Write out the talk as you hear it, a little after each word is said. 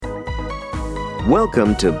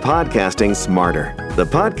Welcome to Podcasting Smarter, the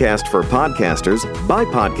podcast for podcasters by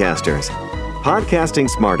podcasters. Podcasting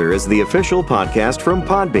Smarter is the official podcast from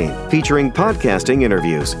Podbean, featuring podcasting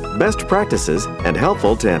interviews, best practices, and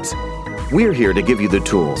helpful tips. We're here to give you the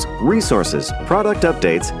tools, resources, product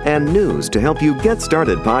updates, and news to help you get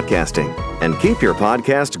started podcasting and keep your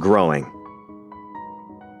podcast growing.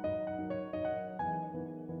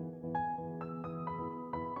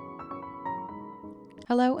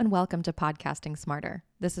 Hello and welcome to Podcasting Smarter.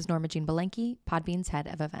 This is Norma Jean Belenke, Podbean's head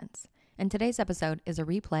of events. And today's episode is a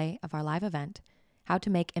replay of our live event, How to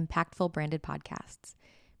Make Impactful Branded Podcasts,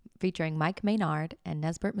 featuring Mike Maynard and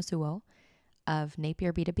Nesbert Masuo of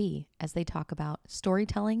Napier B2B as they talk about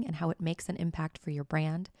storytelling and how it makes an impact for your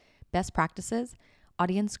brand, best practices,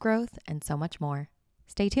 audience growth, and so much more.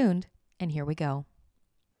 Stay tuned, and here we go.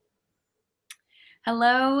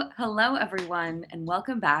 Hello everyone, and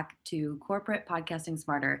welcome back to Corporate Podcasting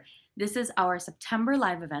Smarter. This is our September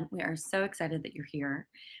live event. We are so excited that you're here.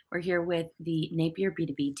 We're here with the Napier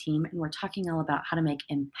B2B team, and we're talking all about how to make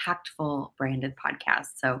impactful branded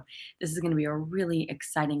podcasts. So this is going to be a really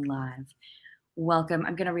exciting live. Welcome.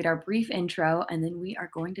 I'm going to read our brief intro, and then we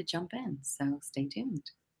are going to jump in. So stay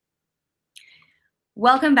tuned.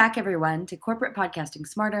 Welcome back, everyone, to Corporate Podcasting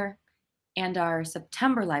Smarter and our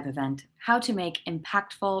September live event, How to Make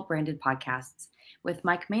Impactful Branded Podcasts, with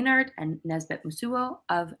Mike Maynard and Nesbert Masuo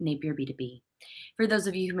of Napier B2B. For those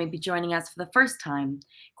of you who may be joining us for the first time,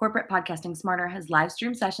 Corporate Podcasting Smarter has live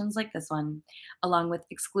stream sessions like this one, along with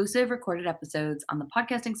exclusive recorded episodes on the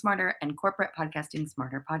Podcasting Smarter and Corporate Podcasting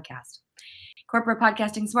Smarter podcast. Corporate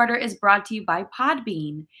Podcasting Smarter is brought to you by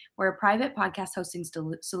Podbean. We're a private podcast hosting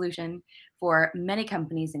solution for many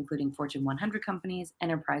companies, including Fortune 100 companies,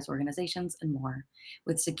 enterprise organizations, and more,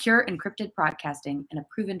 with secure encrypted broadcasting and a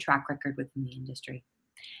proven track record within the industry.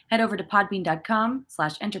 Head over to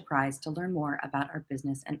podbean.com/enterprise to learn more about our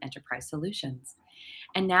business and enterprise solutions.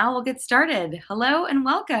 And now we'll get started. Hello and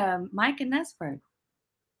welcome, Mike and Nesbert.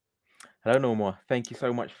 Hello, Norma. Thank you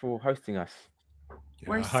so much for hosting us.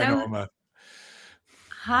 Hi, Norma.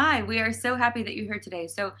 Hi, we are so happy that you're here today.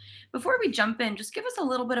 So before we jump in, just give us a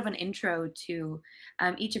little bit of an intro to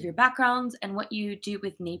each of your backgrounds and what you do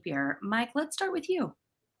with Napier. Mike, let's start with you.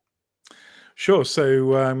 Sure.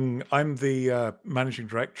 So I'm the managing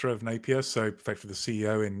director of Napier, so effectively the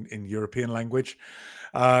CEO in European language.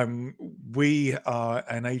 We are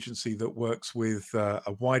an agency that works with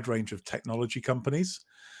a wide range of technology companies,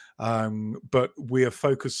 but we are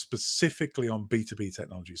focused specifically on B2B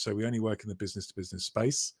technology. So we only work in the business-to-business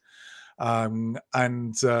space. And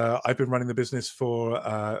I've been running the business for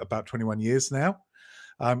about 21 years now.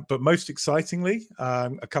 But most excitingly,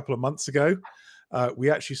 a couple of months ago,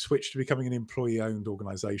 we actually switched to becoming an employee-owned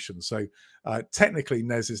organization. So technically,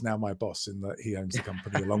 Nez is now my boss in that he owns the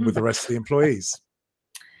company along with the rest of the employees.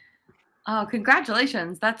 Oh,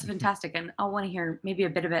 congratulations. That's fantastic. And I'll want to hear maybe a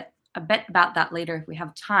bit about that later if we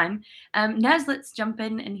have time. Nez, let's jump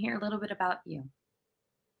in and hear a little bit about you.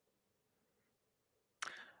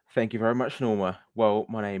 Thank you very much, Norma. Well,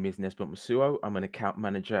 my name is Nesbert Masuo. I'm an account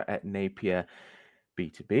manager at Napier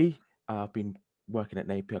B2B. I've been working at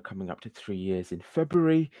Napier coming up to 3 years in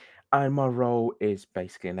February, and my role is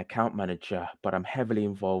basically an account manager, but I'm heavily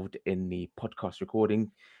involved in the podcast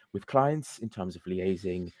recording with clients in terms of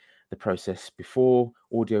liaising the process before,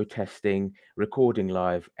 audio testing, recording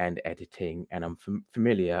live, and editing. And I'm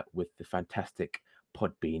familiar with the fantastic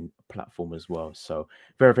Podbean platform as well. So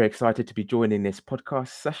very, very excited to be joining this podcast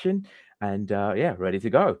session and ready to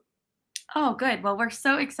go. Oh, good. Well, we're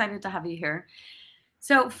so excited to have you here.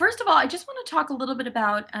 So first of all, I just want to talk a little bit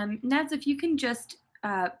about, Nez, if you can just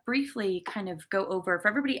briefly kind of go over for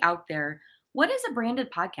everybody out there, what is a branded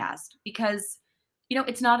podcast? Because,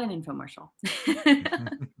 it's not an infomercial.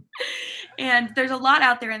 And there's a lot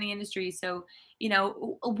out there in the industry. So,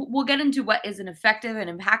 we'll get into what is an effective and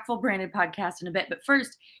impactful branded podcast in a bit. But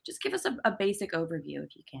first, just give us a basic overview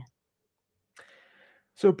if you can.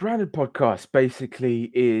 So a branded podcast basically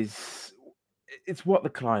it's what the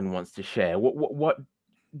client wants to share. What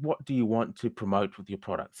do you want to promote with your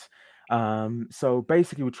products? So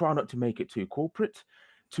basically, we try not to make it too corporate,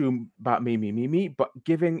 too about me, but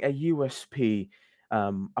giving a USP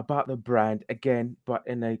about the brand again, but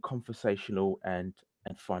in a conversational and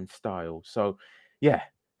fun style. So, yeah,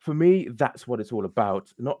 for me, that's what it's all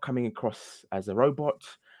about. Not coming across as a robot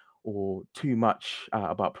or too much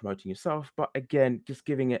about promoting yourself, but again, just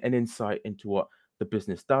giving it an insight into what the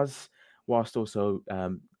business does, whilst also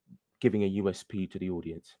giving a USP to the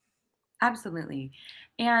audience. Absolutely.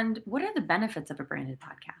 And what are the benefits of a branded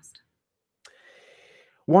podcast?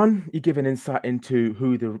 One, you give an insight into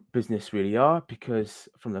who the business really are, because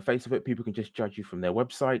from the face of it, people can just judge you from their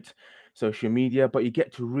website, social media, but you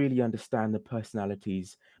get to really understand the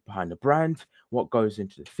personalities behind the brand, what goes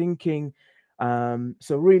into the thinking.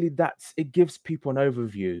 So really, it gives people an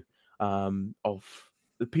overview of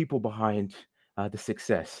the people behind the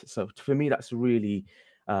success. So for me, that's really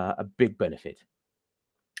a big benefit.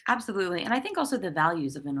 Absolutely. And I think also the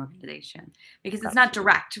values of an organization, because it's not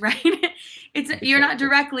Absolutely, direct, right? You're not exactly.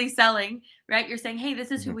 directly selling, right? You're saying, "Hey, this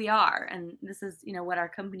is who Mhm. we are and this is, what our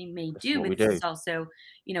company may That's do, what but we this do. is also,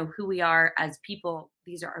 who we are as people.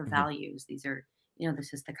 These are our Mhm. values. These are,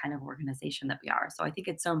 this is the kind of organization that we are." So I think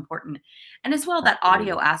it's so important. And as well that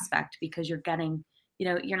audio Absolutely. aspect, because you're getting,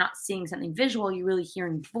 you're not seeing something visual, you're really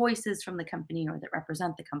hearing voices from the company or that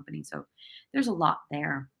represent the company. So there's a lot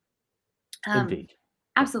there. Um, Indeed. Yeah.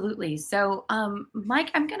 Absolutely. So,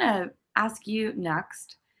 Mike, I'm going to ask you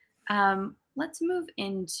next. Let's move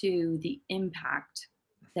into the impact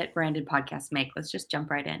that branded podcasts make. Let's just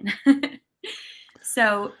jump right in.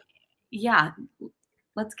 So, yeah,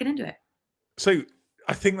 let's get into it. So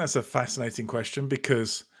I think that's a fascinating question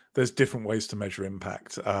because there's different ways to measure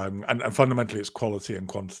impact, and fundamentally it's quality and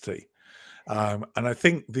quantity. And I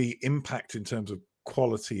think the impact in terms of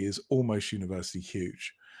quality is almost universally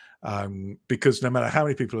huge, because no matter how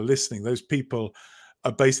many people are listening, those people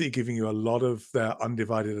are basically giving you a lot of their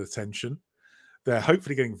undivided attention. They're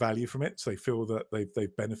hopefully getting value from it, so they feel that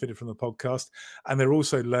they've benefited from the podcast, and they're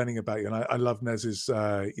also learning about you. And I love Nez's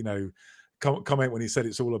comment when he said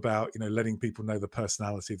it's all about letting people know the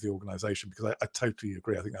personality of the organization, because I totally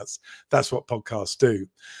agree. I think that's what podcasts do.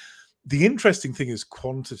 The interesting thing is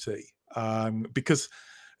quantity, because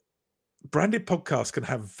branded podcasts can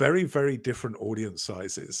have very, very different audience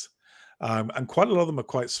sizes. And quite a lot of them are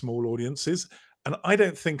quite small audiences. And I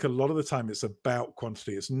don't think a lot of the time it's about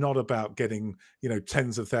quantity. It's not about getting,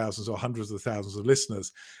 tens of thousands or hundreds of thousands of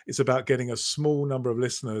listeners. It's about getting a small number of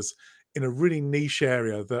listeners in a really niche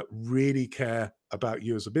area that really care about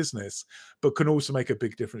you as a business, but can also make a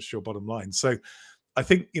big difference to your bottom line. So I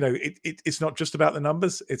think, it's not just about the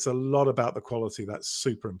numbers. It's a lot about the quality. That's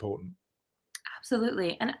super important.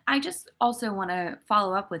 Absolutely. And I just also want to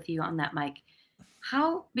follow up with you on that, Mike.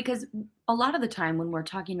 Because a lot of the time when we're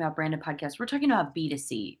talking about branded podcasts, we're talking about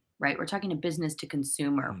B2C, right? We're talking to business to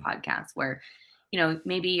consumer Mhm. podcasts where,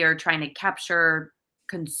 maybe you're trying to capture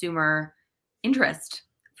consumer interest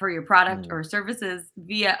for your product Mm. or services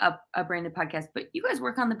via a branded podcast. But you guys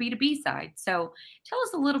work on the B2B side. So tell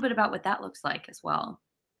us a little bit about what that looks like as well.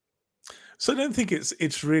 So I don't think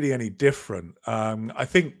it's really any different. I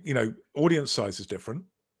think audience size is different.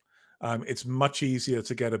 It's much easier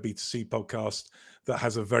to get a B2C podcast that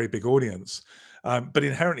has a very big audience. But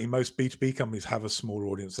inherently, most B2B companies have a small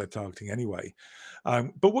audience they're targeting anyway.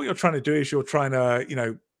 But what you're trying to do is you're trying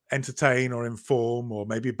to, entertain or inform or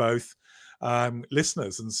maybe both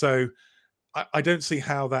listeners. And so I don't see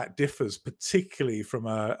how that differs, particularly from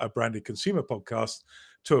a branded consumer podcast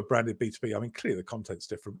to a branded B2B. I mean, clearly the content's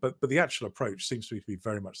different, but the actual approach seems to be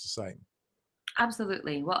very much the same.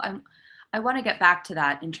 Absolutely. Well, I want to get back to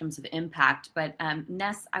that in terms of impact, but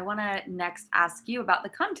Ness, I want to next ask you about the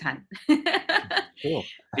content Sure.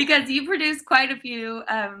 because you produce quite a few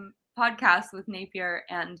podcasts with Napier,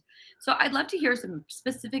 and so I'd love to hear some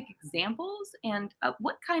specific examples and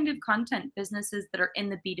what kind of content businesses that are in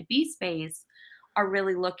the B2B space are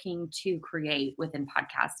really looking to create within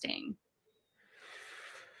podcasting.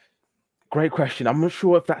 Great question. I'm not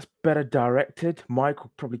sure if that's better directed. Mike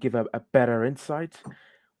will probably give a better insight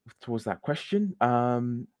towards that question.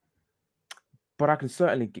 But I can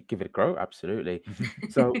certainly give it a go. Absolutely.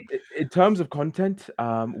 So, in terms of content,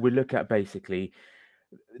 we look at basically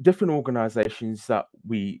different organizations that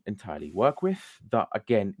we entirely work with that,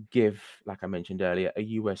 again, give, like I mentioned earlier,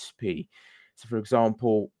 a USP. So, for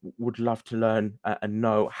example, would love to learn and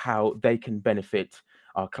know how they can benefit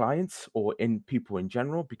our clients or in people in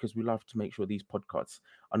general, because we love to make sure these podcasts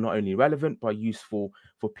are not only relevant but useful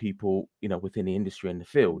for people, within the industry and the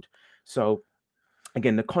field. So,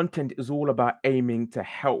 again, the content is all about aiming to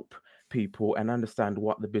help people and understand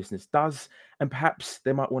what the business does, and perhaps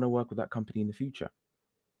they might want to work with that company in the future.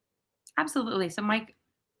 Absolutely. So, Mike,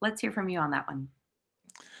 let's hear from you on that one.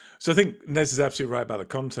 So I think Nez is absolutely right about the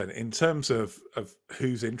content. In terms of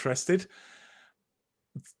who's interested,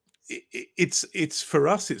 it's for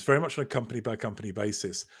us, it's very much on a company by company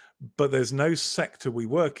basis. But there's no sector we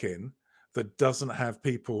work in that doesn't have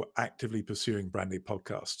people actively pursuing branded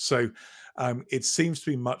podcasts. So it seems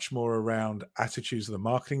to be much more around attitudes of the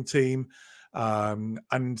marketing team,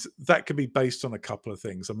 and that can be based on a couple of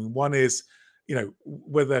things. I mean, one is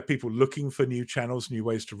whether they're people looking for new channels, new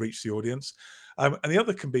ways to reach the audience. And the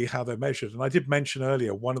other can be how they're measured. And I did mention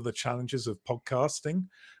earlier, one of the challenges of podcasting,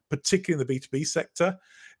 particularly in the B2B sector,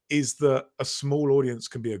 is that a small audience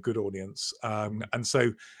can be a good audience. And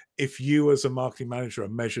so if you as a marketing manager are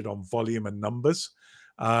measured on volume and numbers,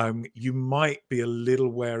 you might be a little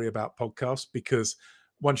wary about podcasts, because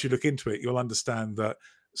once you look into it, you'll understand that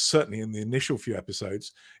certainly in the initial few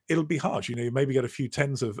episodes, it'll be hard. You maybe get a few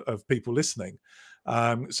tens of people listening.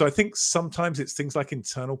 So I think sometimes it's things like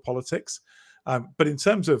internal politics. But in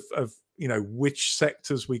terms of which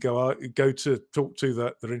sectors we go to talk to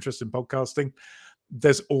that are interested in podcasting,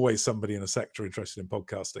 there's always somebody in a sector interested in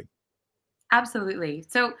podcasting. Absolutely.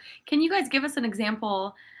 So can you guys give us an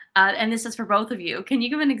example, and this is for both of you, can you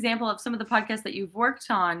give an example of some of the podcasts that you've worked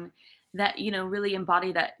on that, really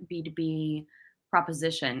embody that B2B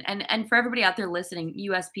proposition? And for everybody out there listening,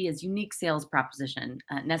 USP is unique sales proposition.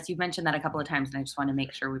 Ness, you've mentioned that a couple of times, and I just want to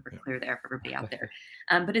make sure we were clear there for everybody out there.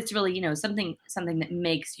 But it's really, something that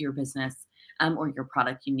makes your business or your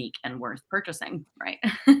product unique and worth purchasing, right?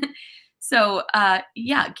 So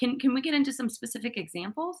can we get into some specific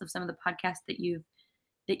examples of some of the podcasts that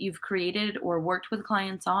you've created or worked with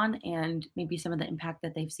clients on, and maybe some of the impact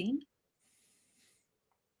that they've seen?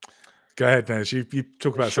 Go ahead, Nez. You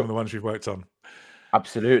talk about some Sure. of the ones you've worked on.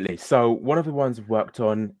 Absolutely. So one of the ones I've worked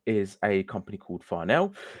on is a company called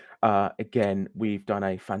Farnell. Again, we've done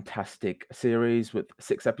a fantastic series with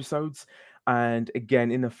 6 episodes. And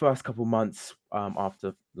again, in the first couple of months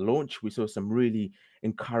after launch, we saw some really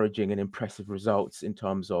encouraging and impressive results in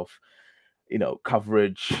terms of,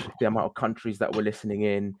 coverage, the amount of countries that were listening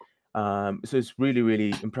in. So it's really,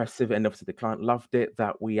 really impressive. And obviously the client loved it,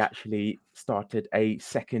 that we actually started a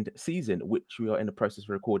second season, which we are in the process of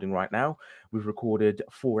recording right now. We've recorded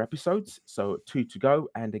 4 episodes, so 2 to go.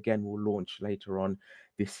 And again, we'll launch later on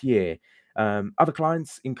this year. Other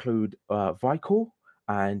clients include Vicor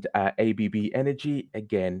and ABB Energy.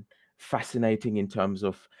 Again, fascinating in terms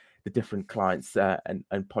of the different clients and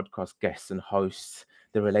podcast guests and hosts,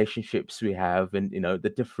 the relationships we have, and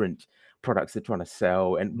the different products they're trying to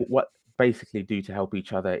sell, and what basically do to help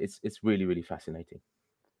each other. It's really, really fascinating.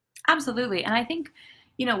 Absolutely. And I think,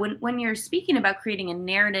 when you're speaking about creating a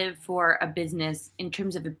narrative for a business in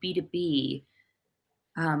terms of a B2B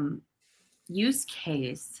use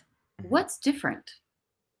case, what's different?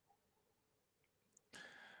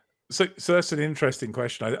 So that's an interesting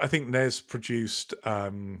question. I think Nez produced,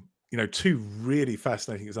 2 really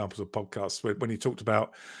fascinating examples of podcasts when he talked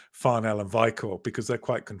about Farnell and Vicor, because they're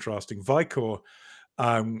quite contrasting. Vicor,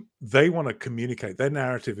 they want to communicate. Their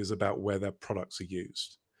narrative is about where their products are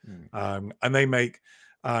used. And they make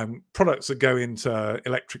products that go into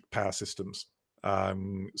electric power systems.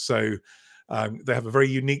 So they have a very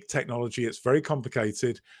unique technology. It's very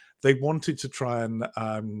complicated. They wanted to try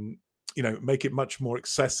and make it much more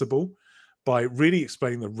accessible by really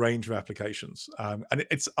explaining the range of applications. And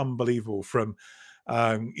it's unbelievable, from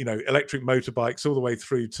electric motorbikes all the way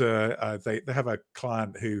through to they have a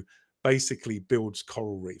client who basically builds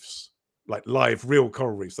coral reefs, like live, real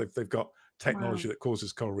coral reefs. They've got technology that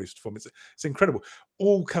causes coral reefs to form. It's incredible.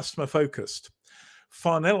 All customer focused.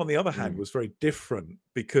 Farnell, on the other hand, was very different,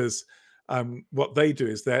 because what they do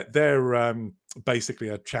is they're basically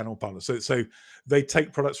a channel partner. So they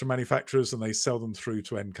take products from manufacturers and they sell them through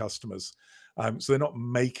to end customers. So they're not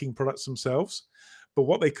making products themselves. But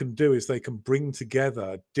what they can do is they can bring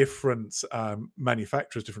together different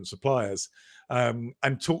manufacturers, different suppliers,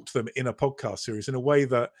 and talk to them in a podcast series in a way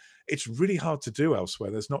that it's really hard to do elsewhere.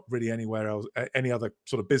 There's not really anywhere else, any other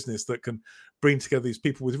sort of business that can bring together these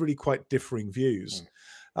people with really quite differing views.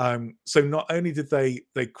 So not only did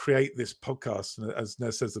they create this podcast, and as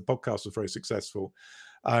Nez says, the podcast was very successful,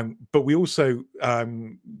 but we also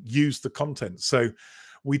used the content. So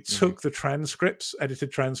we took the transcripts,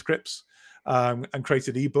 edited transcripts, and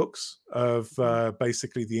created ebooks of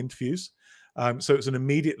basically the interviews. So it's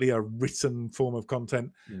immediately a written form of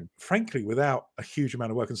content, frankly, without a huge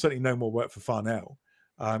amount of work, and certainly no more work for Farnell.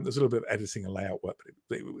 There's a little bit of editing and layout work,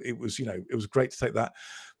 but it was, it was great to take that.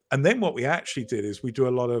 And then what we actually did is we do a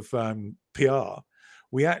lot of PR.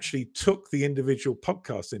 We actually took the individual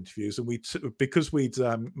podcast interviews, and because we'd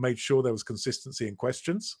made sure there was consistency in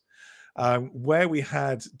questions, where we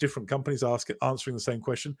had different companies answering the same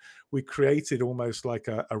question, we created almost like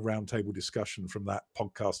a roundtable discussion from that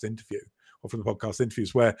podcast interview, or from the podcast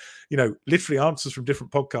interviews, where literally answers from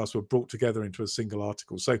different podcasts were brought together into a single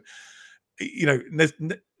article. So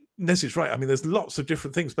Nez is right. I mean, there's lots of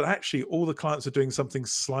different things, but actually all the clients are doing something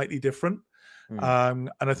slightly different. And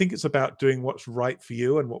I think it's about doing what's right for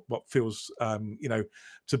you and what feels,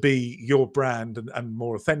 to be your brand and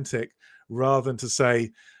more authentic, rather than to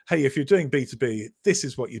say, hey, if you're doing B2B, this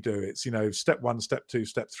is what you do. It's, step 1, step 2,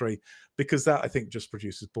 step 3, because that, I think, just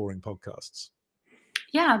produces boring podcasts.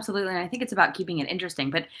 Yeah, absolutely. And I think it's about keeping it interesting.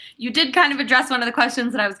 But you did kind of address one of the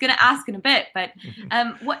questions that I was going to ask in a bit. But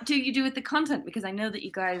what do you do with the content? Because I know that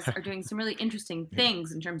you guys are doing some really interesting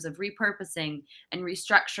things in terms of repurposing and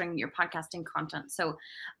restructuring your podcasting content. So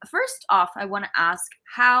first off, I want to ask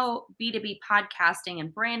how B2B podcasting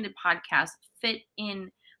and branded podcasts fit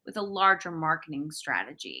in with a larger marketing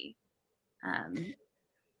strategy.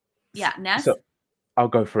 Ness? So I'll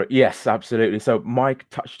go for it. Yes, absolutely. So Mike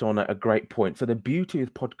touched on a great point. So the beauty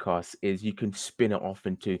of podcasts is you can spin it off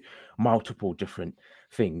into multiple different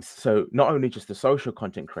things. So not only just the social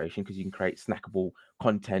content creation, because you can create snackable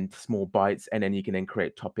content, small bites, and then you can then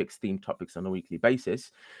create themed topics on a weekly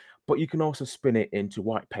basis. But you can also spin it into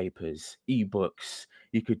white papers, ebooks.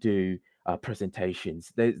 You could do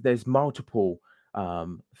presentations. There's multiple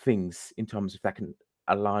things in terms of that can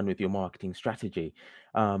align with your marketing strategy.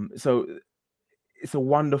 So it's a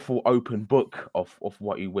wonderful open book of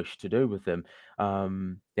what you wish to do with them.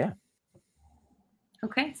 Yeah.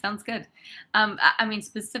 Okay, sounds good. I mean,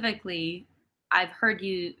 specifically, I've heard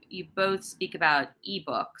you both speak about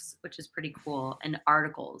ebooks, which is pretty cool, and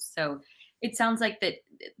articles. So it sounds like that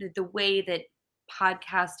the way that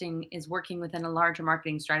podcasting is working within a larger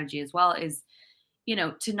marketing strategy as well is,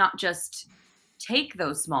 to not just take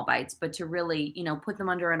those small bites, but to really, put them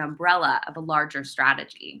under an umbrella of a larger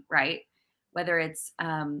strategy, right? Whether it's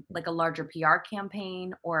like a larger PR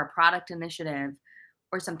campaign or a product initiative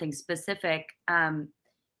or something specific. It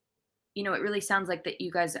really sounds like that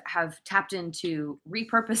you guys have tapped into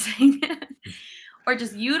repurposing or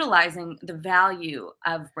just utilizing the value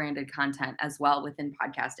of branded content as well within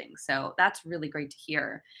podcasting. So that's really great to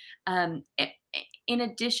hear. In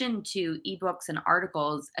addition to ebooks and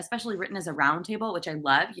articles, especially written as a roundtable, which I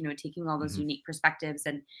love, taking all those Mhm. unique perspectives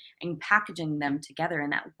and packaging them together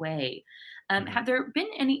in that way. Mhm. Have there been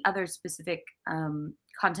any other specific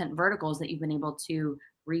content verticals that you've been able to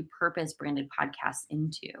repurpose branded podcasts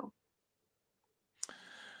into?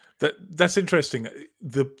 That's interesting.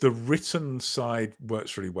 The written side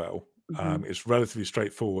works really well. Mhm. It's relatively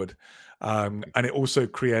straightforward, and it also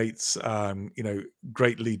creates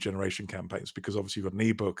great lead generation campaigns, because obviously you've got an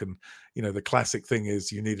ebook, and the classic thing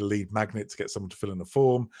is you need a lead magnet to get someone to fill in a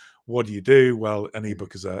form. What do you do? Well, an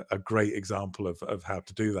ebook is a great example of how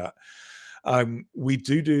to do that. We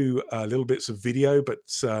do little bits of video, but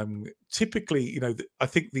typically, I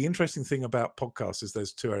think the interesting thing about podcasts is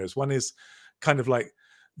there's two areas. One is kind of like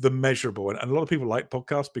the measurable, and a lot of people like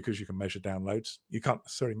podcasts because you can measure downloads. You can't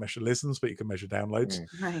necessarily measure listens, but you can measure downloads.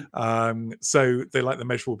 Right. So they like the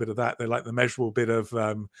measurable bit of that. They like the measurable bit of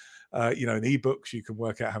an ebook, so you can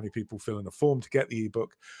work out how many people fill in a form to get the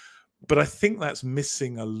ebook. But I think that's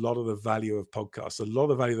missing a lot of the value of podcasts. A lot of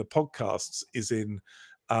the value of the podcasts is in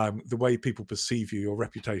the way people perceive you, your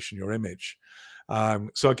reputation, your image.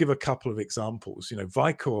 So I'll give a couple of examples.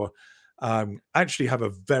 Vicor actually have a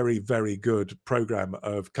very, very good program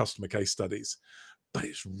of customer case studies, but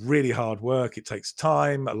it's really hard work. It takes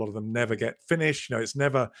time. A lot of them never get finished. It's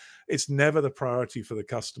never the priority for the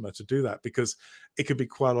customer to do that, because it could be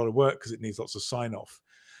quite a lot of work, because it needs lots of sign off.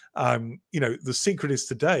 The secret is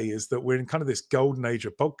today is that we're in kind of this golden age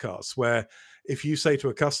of podcasts, where if you say to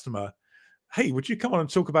a customer, hey, would you come on and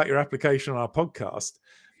talk about your application on our podcast?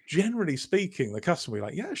 Generally speaking, the customer will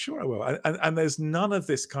be like, yeah, sure, I will. And there's none of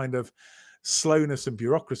this kind of slowness and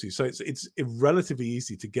bureaucracy. So it's relatively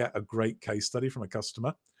easy to get a great case study from a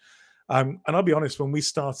customer. And I'll be honest, when we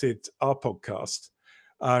started our podcast,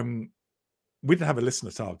 we didn't have a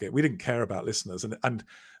listener target. We didn't care about listeners. And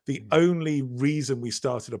the only reason we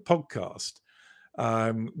started a podcast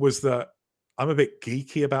was that I'm a bit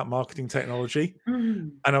geeky about marketing technology,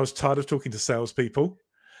 Mhm. and I was tired of talking to salespeople.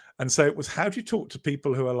 And so it was, how do you talk to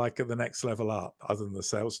people who are like at the next level up, other than the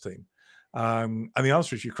sales team? And the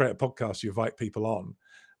answer is you create a podcast, you invite people on.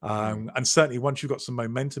 And certainly once you've got some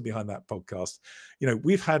momentum behind that podcast,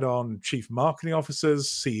 we've had on chief marketing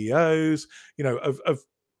officers, CEOs, of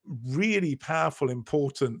really powerful,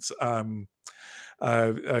 important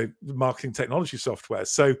marketing technology software.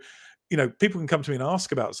 So, people can come to me and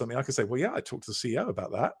ask about something. I can say, well, yeah, I talked to the CEO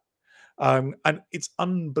about that. And it's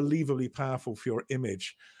unbelievably powerful for your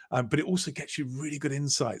image, but it also gets you really good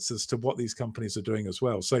insights as to what these companies are doing as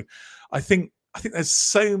well. So I think there's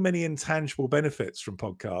so many intangible benefits from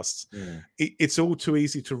podcasts. It's all too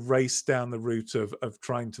easy to race down the route of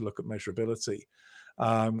trying to look at measurability,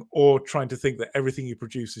 or trying to think that everything you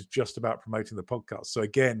produce is just about promoting the podcast. So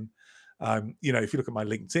again, if you look at my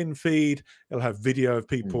LinkedIn feed, it'll have video of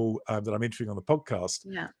people that I'm interviewing on the podcast.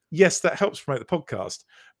 Yeah. Yes, that helps promote the podcast,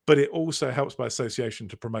 but it also helps by association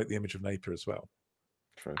to promote the image of Napier as well.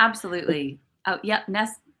 True. Absolutely. Oh, yeah,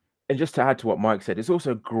 Ness. And just to add to what Mike said, it's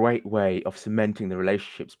also a great way of cementing the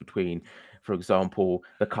relationships between, for example,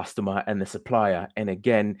 the customer and the supplier. And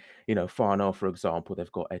again, Farnell, for example,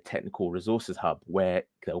 they've got a technical resources hub where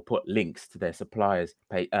they'll put links to their suppliers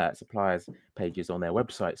pages on their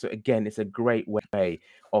website. So again, it's a great way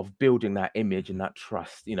of building that image and that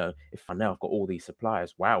trust. If Farnell have got all these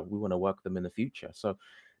suppliers, wow, we want to work with them in the future. So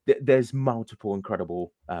there's multiple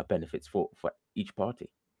incredible benefits for each party.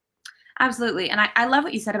 Absolutely. And I love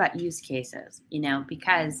what you said about use cases,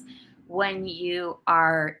 because when you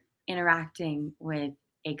are interacting with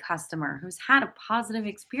a customer who's had a positive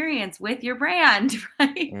experience with your brand,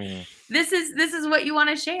 right? Mm, This is what you want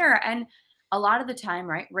to share. And a lot of the time,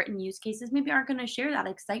 right, written use cases maybe aren't going to share that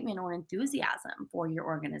excitement or enthusiasm for your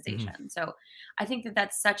organization. So I think that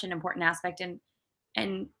that's such an important aspect.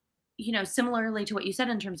 And similarly to what you said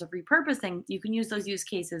in terms of repurposing, you can use those use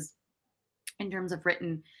cases in terms of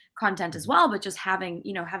written content as well, but just having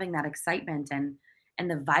that excitement and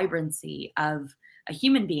the vibrancy of a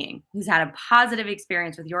human being who's had a positive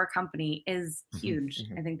experience with your company is huge.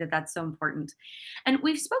 I think that that's so important. And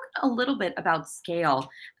we've spoken a little bit about scale,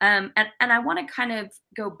 and I want to kind of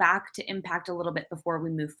go back to impact a little bit before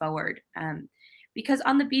we move forward, because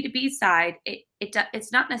on the B2B side,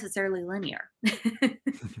 it's not necessarily linear.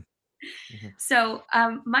 mhm. So,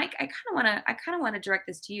 Mike, I kind of want to direct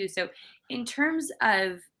this to you. So, in terms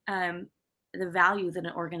of the value that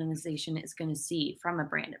an organization is going to see from a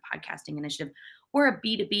branded podcasting initiative or a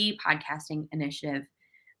B2B podcasting initiative,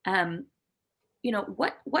 um,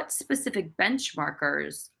 what specific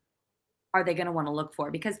benchmarkers are they going to want to look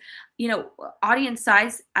for? Because audience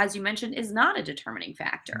size, as you mentioned, is not a determining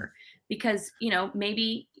factor. Because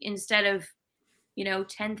maybe instead of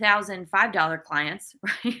 10,000 $5 clients,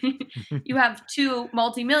 right? You have 2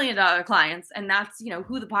 multi-million-dollar clients, and that's,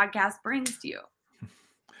 who the podcast brings to you.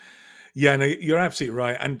 Yeah, no, you're absolutely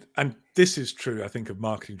right. And this is true, I think, of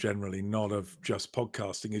marketing generally, not of just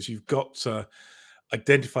podcasting, is you've got to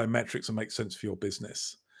identify metrics and make sense for your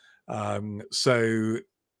business. So,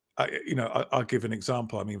 I'll give an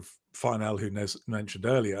example. I mean, Farnell, who Nez mentioned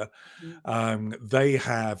earlier, they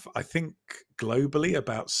have, I think, globally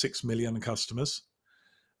about 6 million customers.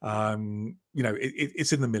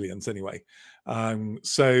 It's in the millions anyway.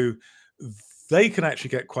 So they can actually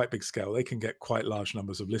get quite big scale. They can get quite large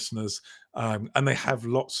numbers of listeners, and they have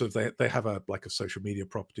they have a social media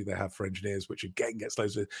property they have for engineers, which again gets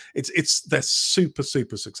loads of. They're super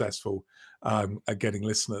successful at getting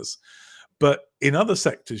listeners. But in other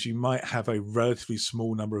sectors, you might have a relatively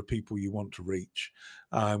small number of people you want to reach.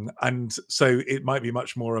 And so it might be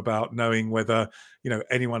much more about knowing whether,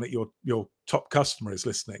 anyone at your top customer is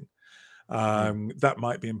listening. That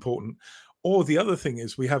might be important. Or the other thing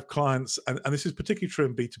is we have clients, and this is particularly true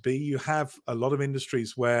in B2B, you have a lot of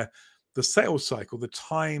industries where the sales cycle, the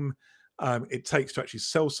time it takes to actually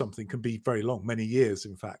sell something can be very long, many years,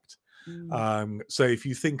 in fact. So if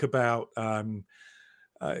you think about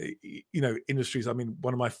industries. I mean,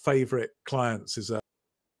 one of my favorite clients is a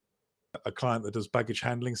client that does baggage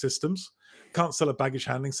handling systems. Can't sell a baggage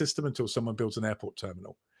handling system until someone builds an airport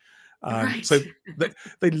terminal. Right. So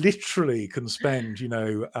they literally can spend,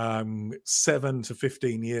 7 to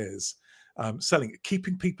 15 years selling.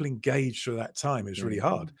 Keeping people engaged through that time is really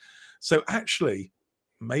hard. So actually,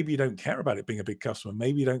 maybe you don't care about it being a big customer.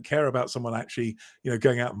 Maybe you don't care about someone actually,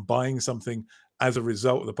 going out and buying something as a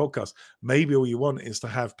result of the podcast. Maybe all you want is to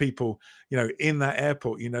have people, in that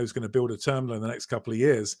airport, is going to build a terminal in the next couple of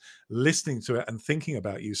years, listening to it and thinking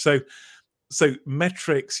about you. So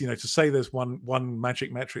metrics, to say there's one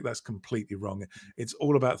magic metric, that's completely wrong. It's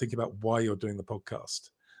all about thinking about why you're doing the podcast.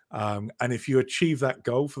 And if you achieve that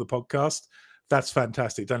goal for the podcast, that's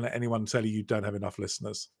fantastic. Don't let anyone tell you don't have enough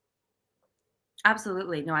listeners.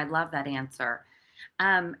 Absolutely. No, I love that answer.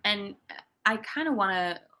 And I kind of want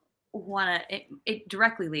to, it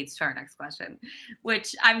directly leads to our next question,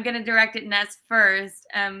 which I'm going to direct at Ness first.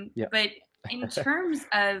 Yeah. But in terms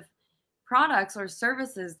of products or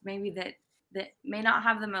services, maybe that may not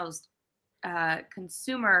have the most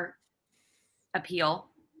consumer appeal,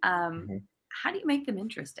 how do you make them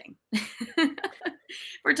interesting?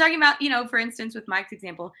 We're talking about, for instance, with Mike's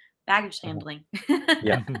example, baggage handling.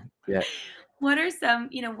 Yeah. Yeah. What are some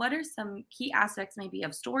key aspects maybe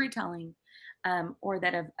of storytelling, or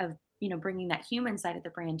that of bringing that human side of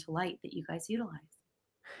the brand to light that you guys utilize?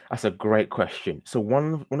 That's a great question. So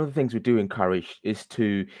one of the things we do encourage is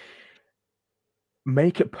to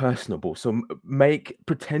Make it personable. So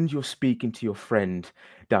pretend you're speaking to your friend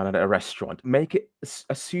down at a restaurant. Make it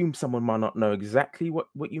assume someone might not know exactly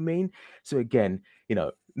what you mean. So again,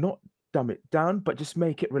 not dumb it down, but just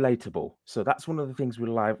make it relatable. So that's one of the things we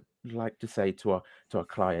like to say to our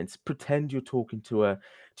clients. Pretend you're talking to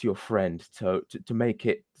your friend to make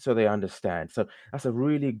it so they understand. So that's a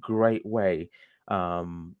really great way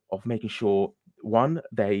of making sure one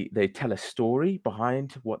they tell a story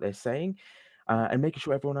behind what they're saying, and making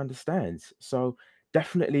sure everyone understands. So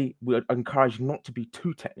definitely, we encourage not to be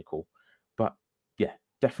too technical, but yeah,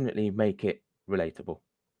 definitely make it relatable.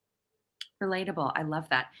 Relatable. I love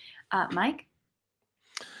that. Mike?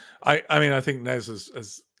 I mean, I think Nez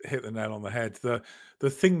has hit the nail on the head. The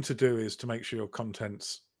thing to do is to make sure your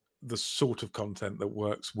content's the sort of content that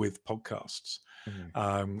works with podcasts.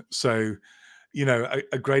 Mhm. So,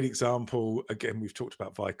 a great example. Again, we've talked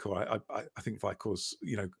about Vicor. I think Vicor's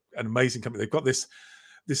an amazing company. They've got this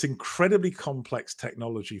incredibly complex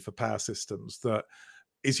technology for power systems that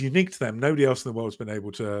is unique to them. Nobody else in the world's been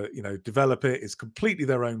able to develop it. It's completely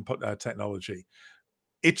their own technology.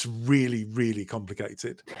 It's really, really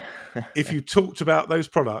complicated. If you talked about those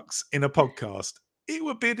products in a podcast, it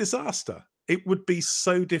would be a disaster. It would be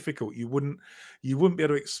so difficult. You wouldn't be able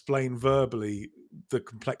to explain verbally the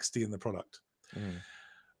complexity in the product. Mm.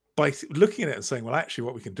 By looking at it and saying, well, actually,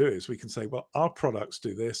 what we can do is we can say, well, our products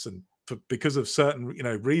do this, and because of certain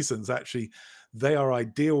reasons, actually, they are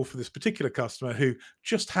ideal for this particular customer who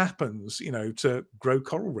just happens to grow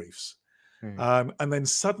coral reefs. Mm. And then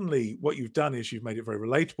suddenly, what you've done is you've made it very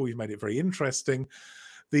relatable. You've made it very interesting.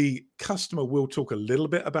 The customer will talk a little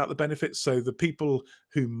bit about the benefits. So the people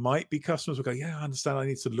who might be customers will go, yeah, I understand. I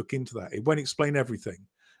need to look into that. It won't explain everything.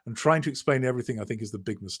 And trying to explain everything, I think, is the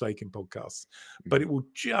big mistake in podcasts. But it will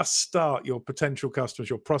just start your potential customers,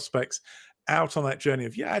 your prospects out on that journey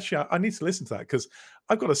of, yeah, actually, I need to listen to that because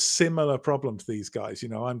I've got a similar problem to these guys.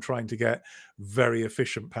 I'm trying to get very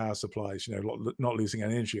efficient power supplies, not losing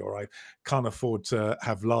energy, or I can't afford to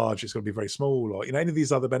have large, it's going to be very small, or any of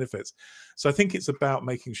these other benefits. So I think it's about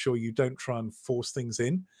making sure you don't try and force things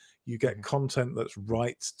in. You get Mhm. content that's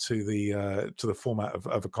right to the format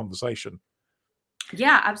of a conversation.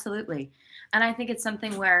 Yeah, absolutely. And I think it's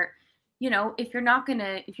something where, if you're not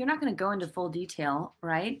gonna go into full detail,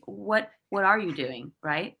 right? What are you doing,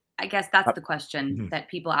 right? I guess that's Uh, the question Mhm. that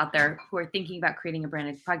people out there who are thinking about creating a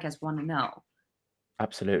branded podcast want to know.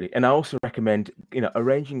 Absolutely. And I also recommend,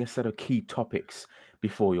 arranging a set of key topics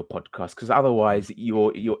before your podcast, because otherwise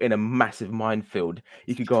you're in a massive minefield.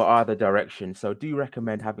 You could go either direction. So do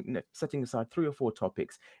recommend setting aside 3 or 4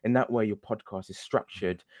 topics, and that way your podcast is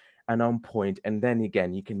structured and on point. And then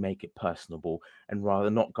again, you can make it personable and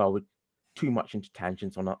rather not go with too much into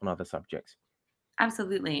tangents on other subjects.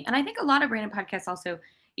 Absolutely. And I think a lot of branded podcasts also,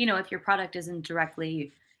 if your product isn't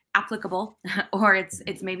directly applicable or Mhm.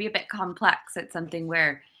 it's maybe a bit complex, it's something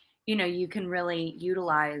where, you can really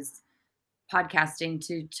utilize podcasting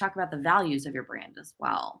to talk about the values of your brand as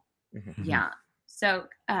well. Mhm. Mhm. Yeah. So,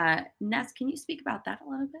 Ness, can you speak about that a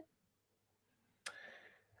little bit?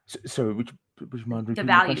 So would you mind The repeating the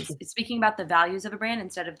values, question? speaking about the values of a brand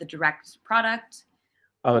instead of the direct product,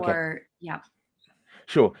 Oh, okay. or yeah.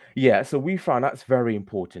 Sure. Yeah. So we found that's very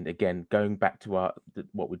important. Again, going back to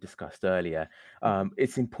what we discussed earlier,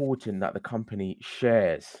 it's important that the company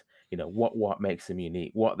shares, what makes them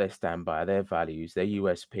unique, what they stand by, their values, their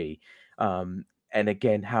USP, and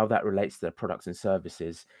again how that relates to their products and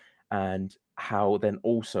services, and how then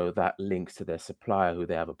also that links to their supplier who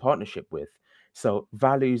they have a partnership with. So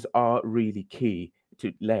values are really key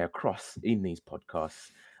to lay across in these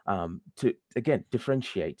podcasts, to again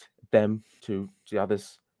differentiate them to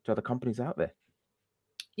other companies out there.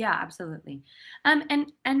 Yeah, absolutely.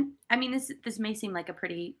 And I mean, this may seem like a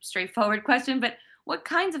pretty straightforward question, but what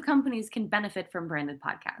kinds of companies can benefit from branded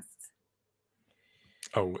podcasts?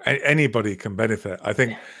 Oh, anybody can benefit. I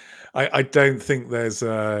think I don't think there's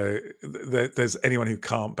anyone who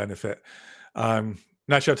can't benefit.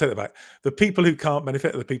 No, actually, I'll take that back. The people who can't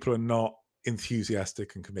benefit are the people who are not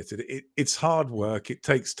enthusiastic and committed. It's hard work. It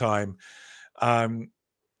takes time. Um,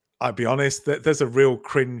 I'll be honest, there's a real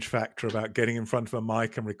cringe factor about getting in front of a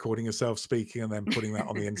mic and recording yourself speaking and then putting that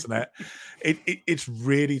on the internet. It's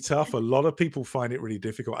really tough. A lot of people find it really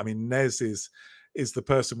difficult. I mean, Nez is the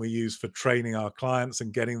person we use for training our clients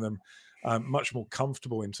and getting them much more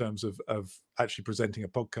comfortable in terms of actually presenting a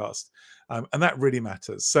podcast, and that really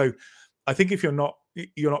matters. So, I think if you're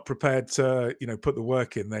not prepared to put the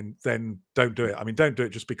work in, then don't do it. I mean, don't do it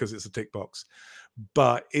just because it's a tick box.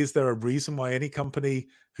 But is there a reason why any company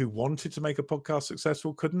who wanted to make a podcast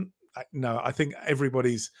successful couldn't? No, I think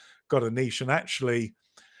everybody's got a niche. And actually,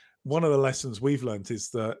 one of the lessons we've learned is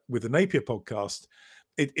that with the Napier podcast,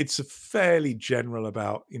 it's a fairly general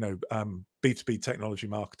about, B2B technology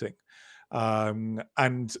marketing.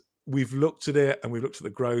 And we've looked at it and we've looked at the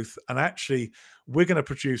growth. And actually, we're going to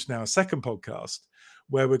produce now a second podcast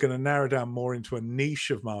where we're going to narrow down more into a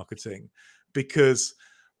niche of marketing, because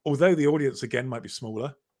although the audience again might be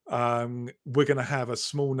smaller, we're going to have a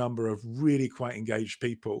small number of really quite engaged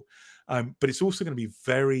people, but it's also going to be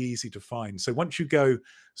very easy to find. So once you go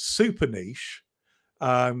super niche,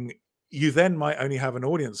 you then might only have an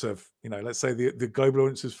audience of, let's say the global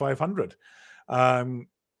audience is 500. And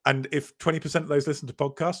if 20% of those listen to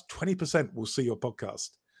podcasts, 20% will see your podcast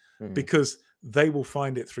because they will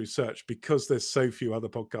find it through search, because there's so few other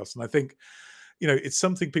podcasts. And I think, it's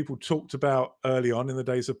something people talked about early on in the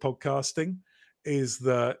days of podcasting, is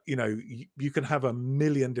that, you can have a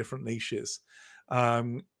million different niches.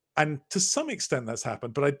 And to some extent that's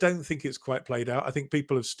happened, but I don't think it's quite played out. I think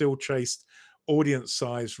people have still chased audience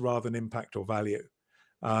size rather than impact or value.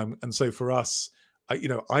 And so for us,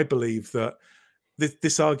 I believe that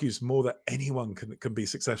this argues more that anyone can be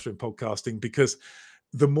successful in podcasting, because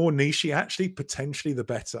the more niche actually, potentially the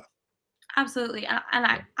better. Absolutely.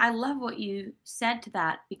 And I love what you said to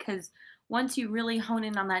that, because once you really hone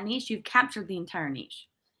in on that niche, you've captured the entire niche.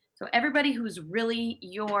 So everybody who's really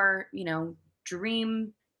your,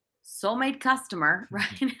 dream soulmate customer,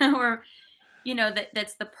 right? Or,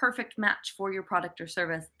 that's the perfect match for your product or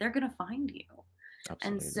service, they're going to find you. Absolutely.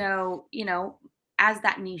 And so, as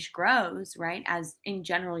that niche grows, right, as in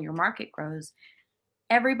general your market grows,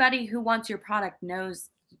 everybody who wants your product knows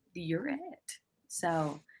you're it.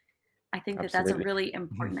 So I think that's a Absolutely. really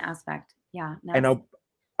important aspect. Yeah. And Nez?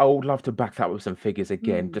 I would love to back that with some figures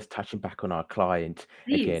again, Mm, just touching back on our client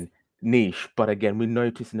please. again, niche. But again, we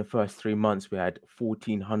noticed in the first 3 months we had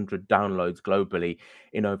 1,400 downloads globally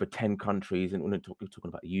in over 10 countries. And we're talking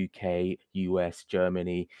about the UK, US,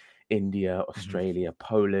 Germany, India, Australia,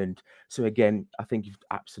 Poland. So again, I think you've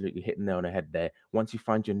absolutely hit the nail on the head there. Once you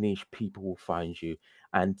find your niche, people will find you.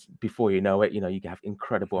 And before you know it, you have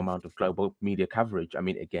incredible amount of global media coverage. I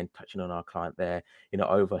mean, again, touching on our client there,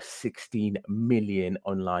 over 16 million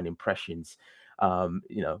online impressions,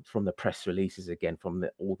 from the press releases, again, from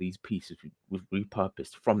all these pieces we've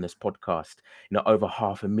repurposed from this podcast, over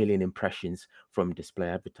 500,000 impressions from display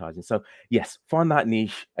advertising. So yes, find that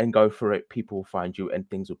niche and go for it. People will find you and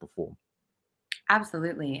things will perform.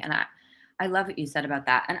 Absolutely. And I love what you said about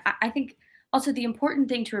that. And I think also the important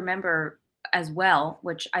thing to remember as well,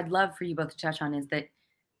 which I'd love for you both to touch on, is that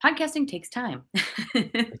podcasting takes time.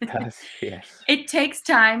 It does, yes. It takes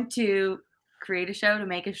time to create a show, to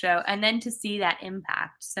make a show, and then to see that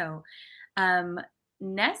impact. So,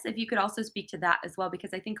 Ness, if you could also speak to that as well,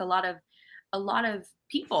 because I think a lot of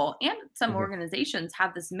people and some Mhm. organizations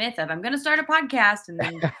have this myth of, I'm going to start a podcast and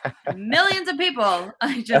then millions of people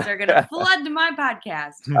just are going to flood to my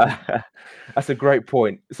podcast. That's a great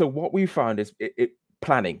point. So what we found is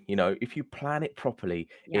planning. If you plan it properly,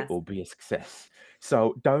 it Yes. will be a success.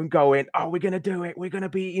 So don't go in, oh, we're going to do it. We're going to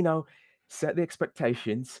be, set the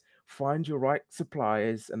expectations, find your right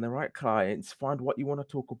suppliers and the right clients, find what you want to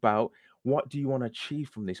talk about. What do you want to achieve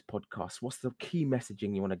from this podcast? What's the key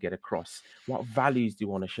messaging you want to get across? What values do you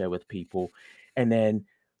want to share with people? And then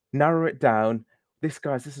narrow it down. This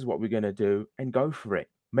is what we're going to do, and go for it.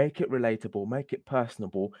 Make it relatable, make it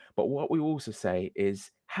personable. But what we also say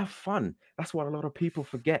is have fun. That's what a lot of people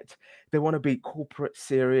forget. They want to be corporate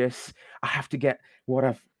serious. I have to get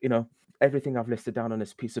what everything I've listed down on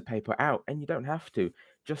this piece of paper out. And you don't have to.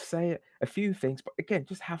 Just say a few things. But again,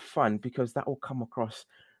 just have fun, because that will come across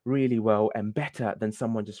really well and better than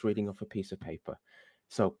someone just reading off a piece of paper.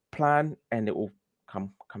 So plan and it will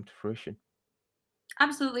come to fruition.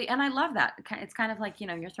 Absolutely. And I love that. It's kind of like,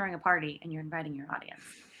 you're throwing a party and you're inviting your audience.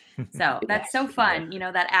 So that's so Yes, fun,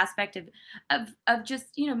 yes. that aspect of just,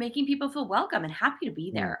 making people feel welcome and happy to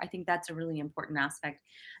be Mm. there. I think that's a really important aspect.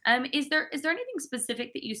 Is there anything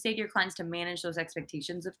specific that you say to your clients to manage those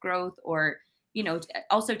expectations of growth, or,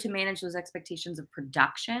 also to manage those expectations of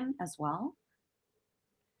production as well?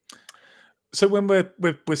 So when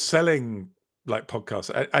we're selling like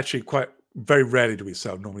podcasts, actually quite very rarely do we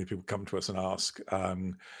sell. Normally people come to us and ask.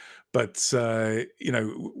 But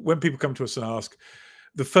when people come to us and ask,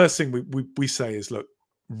 the first thing we say is, look,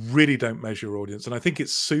 really don't measure your audience. And I think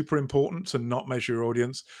it's super important to not measure your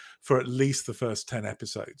audience for at least the first 10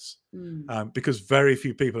 episodes, Mm, because very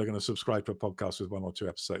few people are going to subscribe to a podcast with 1 or 2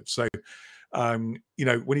 episodes. So, when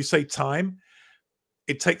you say time,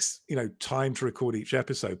 it takes time to record each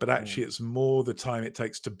episode, but Mm. actually it's more the time it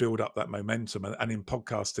takes to build up that momentum. And in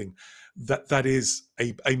podcasting, that is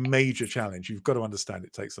a major challenge. You've got to understand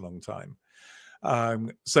it takes a long time.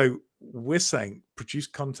 So we're saying produce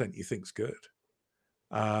content you think's good.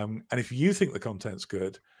 And if you think the content's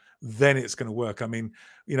good, then it's going to work. I mean,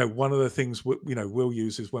 one of the things we'll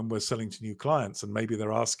use is when we're selling to new clients, and maybe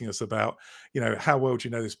they're asking us about, how well do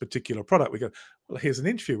you know this particular product? We go, well, here's an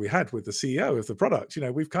interview we had with the CEO of the product.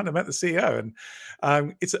 We've kind of met the CEO,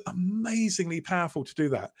 and it's amazingly powerful to do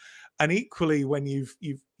that. And equally, when you're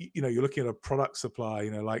looking at a product supply,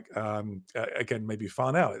 again, maybe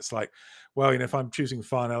Farnell, it's like, well, if I'm choosing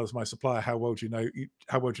Farnell as my supplier, how well do you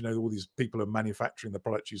know all these people are manufacturing the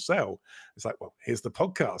products you sell? It's like, well, here's the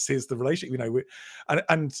podcast, here's the relationship,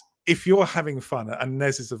 and if you're having fun, and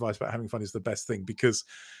Nez's advice about having fun is the best thing, because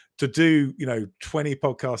to do 20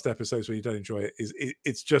 podcast episodes when you don't enjoy it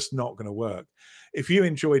it's just not going to work. If you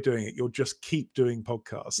enjoy doing it, you'll just keep doing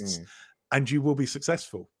podcasts, and you will be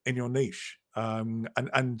successful in your niche. And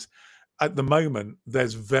at the moment,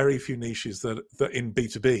 there's very few niches that in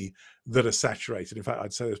B2B that are saturated. In fact,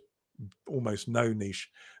 I'd say there's almost no niche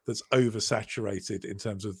that's oversaturated in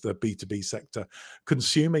terms of the B2B sector.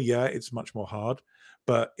 Consumer, yeah, it's much more hard,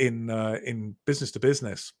 but in business to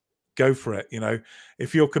business, go for it.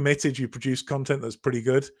 If you're committed, you produce content that's pretty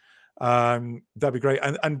good, that'd be great.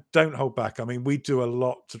 And don't hold back. I mean, we do a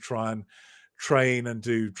lot to try and train and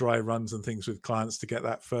do dry runs and things with clients to get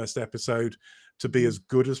that first episode to be as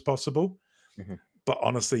good as possible. But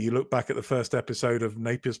honestly, you look back at the first episode of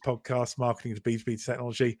Napier's podcast, Marketing to B2B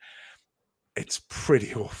Technology, it's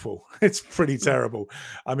pretty awful. It's pretty terrible.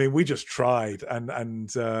 I mean, we just tried and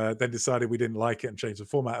then decided we didn't like it and changed the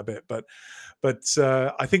format a bit. But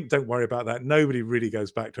I think don't worry about that. Nobody really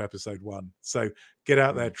goes back to episode 1. So get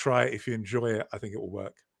out there, try it. If you enjoy it, I think it will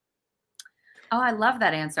work. Oh, I love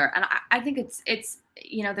that answer. And I think it's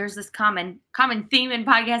there's this common theme in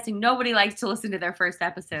podcasting. Nobody likes to listen to their first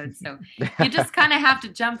episode. So you just kind of have to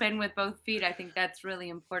jump in with both feet. I think that's really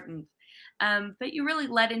important. But you really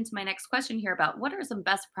led into my next question here about what are some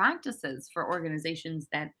best practices for organizations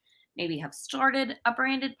that maybe have started a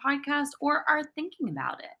branded podcast or are thinking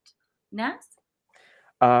about it? Nez?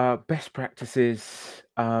 Best practices,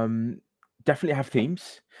 definitely have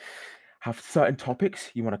themes, have certain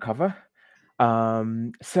topics you want to cover.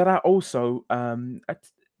 Set out also,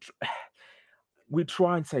 we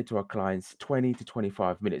try and say to our clients 20 to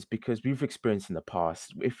 25 minutes, because we've experienced in the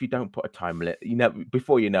past, if you don't put a time limit,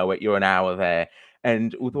 before you know it, you're an hour there.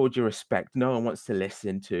 And with all due respect, no one wants to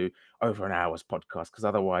listen to over an hour's podcast, because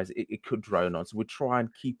otherwise it could drone on. So we try and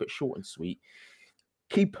keep it short and sweet,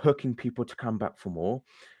 keep hooking people to come back for more.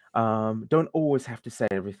 Don't always have to say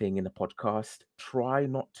everything in the podcast. Try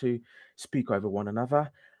not to speak over one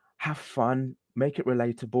another. Have fun, make it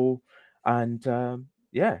relatable, and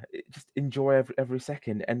just enjoy every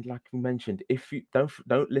second. And like we mentioned, if you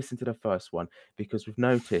don't listen to the first one, because we've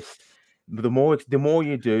noticed the more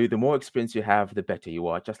you do, the more experience you have, the better you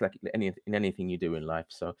are. Just like in anything you do in life.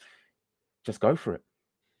 So just go for it.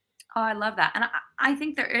 Oh, I love that. And I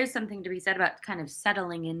think there is something to be said about kind of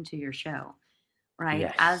settling into your show, right?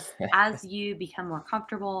 Yes. As you become more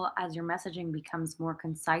comfortable, as your messaging becomes more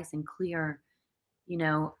concise and clear,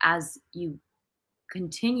 as you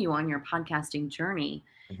continue on your podcasting journey,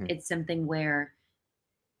 it's something where,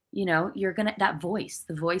 you're going to,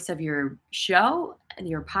 the voice of your show and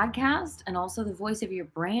your podcast, and also the voice of your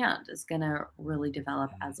brand is going to really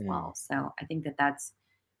develop as well. So I think that's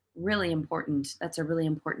really important. That's a really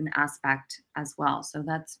important aspect as well. So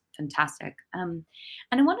that's fantastic. And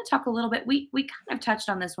I want to talk a little bit, we kind of touched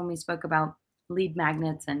on this when we spoke about lead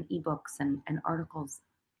magnets and ebooks and articles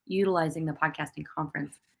utilizing the podcasting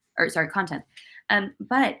content.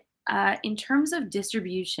 But in terms of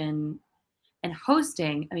distribution and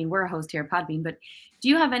hosting, I mean, we're a host here at Podbean, but do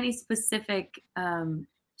you have any specific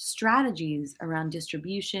strategies around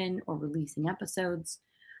distribution or releasing episodes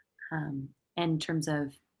in terms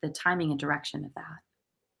of the timing and direction of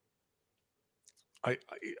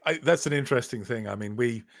that? That's an interesting thing. I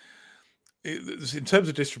mean, in terms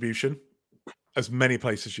of distribution, as many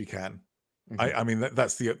places you can. I mean,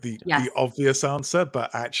 that's the obvious answer,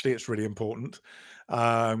 but actually it's really important.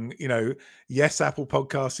 Yes, Apple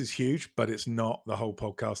Podcasts is huge, but it's not the whole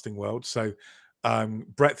podcasting world. So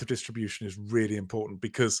breadth of distribution is really important,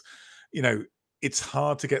 because, it's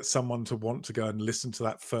hard to get someone to want to go and listen to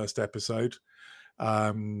that first episode.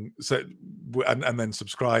 And then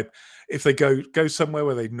subscribe. If they go somewhere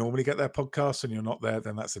where they normally get their podcasts and you're not there,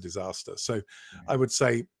 then that's a disaster. So I would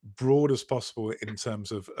say broad as possible in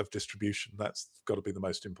terms of distribution. That's got to be the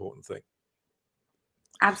most important thing.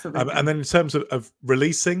 Absolutely. And then in terms of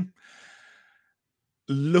releasing,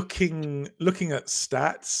 looking at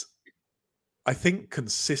stats, I think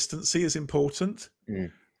consistency is important.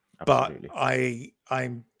 But Absolutely.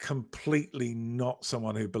 I'm completely not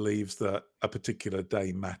someone who believes that a particular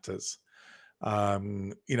day matters.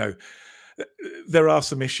 You know, there are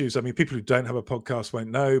some issues. I mean, people who don't have a podcast won't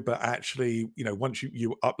know, but actually, you know, once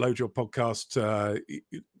you upload your podcast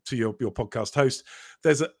to your podcast host,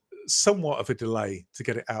 there's a somewhat of a delay to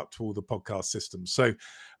get it out to all the podcast systems. So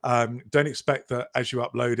don't expect that as you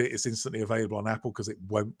upload it, it's instantly available on Apple, because it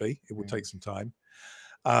won't be. It will take some time.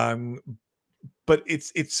 Um, but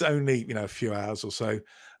it's only, you know, a few hours or so.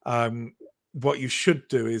 What you should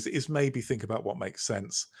do is maybe think about what makes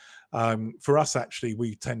sense. For us, actually,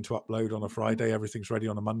 we tend to upload on a Friday. Everything's ready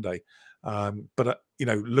on a Monday. But you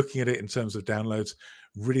know, looking at it in terms of downloads,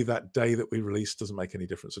 really that day that we release doesn't make any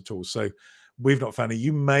difference at all. So we've not found it.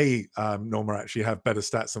 You may, Norma, actually have better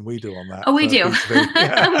stats than we do on that. Oh, we do.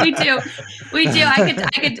 B2B. We do. We do.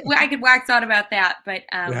 I could wax on about that, but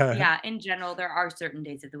Yeah. yeah, in general, there are certain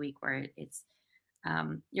days of the week where it's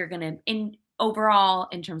you're gonna, in overall,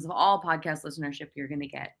 in terms of all podcast listenership, you're gonna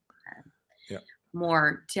get Yeah.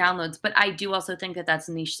 more downloads. But I do also think that that's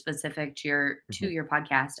niche specific to your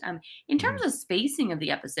podcast. In terms of spacing of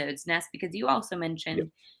the episodes, Ness, because you also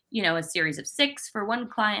mentioned, you know, a series of 6 for one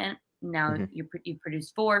client. Now you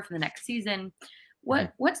produce 4 for the next season.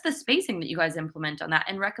 What's the spacing that you guys implement on that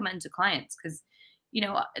and recommend to clients? Because, you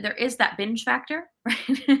know, there is that binge factor,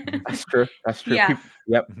 right? That's true. That's true.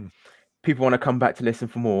 Yeah. People want to come back to listen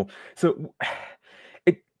for more. So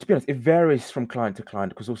to be honest, it varies from client to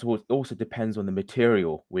client, because it also depends on the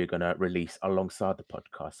material we're going to release alongside the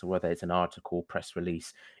podcast. So whether it's an article, press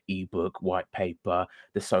release, ebook, white paper,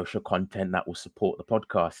 the social content that will support the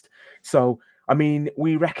podcast. So, I mean,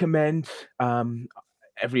 we recommend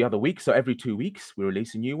every other week. So every 2 weeks we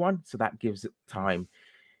release a new one. So that gives it time,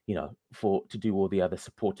 you know, to do all the other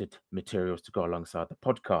supported materials to go alongside the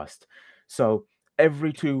podcast. So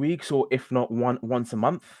every 2 weeks, or if not once a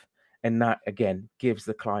month, and that again gives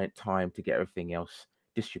the client time to get everything else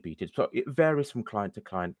distributed. So it varies from client to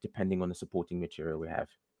client depending on the supporting material we have.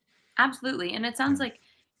 Absolutely. And it sounds like,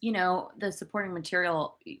 you know, the supporting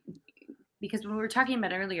material, because when we were talking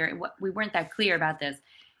about earlier, we weren't that clear about this.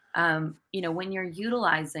 You know, when you're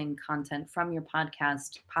utilizing content from your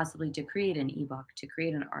podcast, possibly to create an ebook, to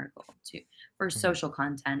create an article, for social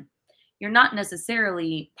content, you're not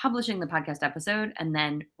necessarily publishing the podcast episode and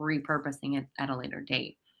then repurposing it at a later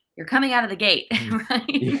date. You're coming out of the gate,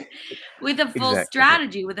 right? With a full Exactly.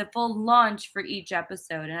 strategy, with a full launch for each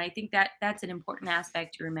episode. And I think that that's an important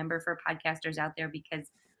aspect to remember for podcasters out there, because,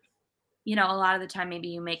 you know, a lot of the time, maybe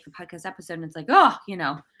you make the podcast episode and it's like, oh, you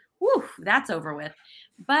know, whew, that's over with.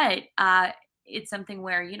 But it's something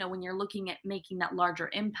where, you know, when you're looking at making that larger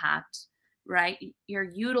impact, right, you're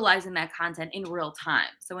utilizing that content in real time.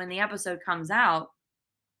 So when the episode comes out,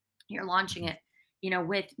 you're launching it, you know,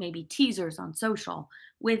 with maybe teasers on social,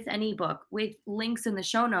 with an ebook, with links in the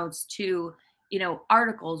show notes to, you know,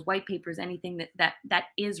 articles, white papers, anything that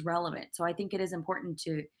is relevant. So I think it is important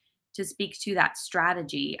to speak to that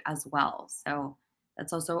strategy as well. So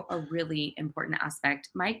that's also a really important aspect.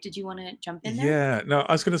 Mike, did you want to jump in there? Yeah, no,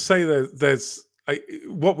 I was going to say that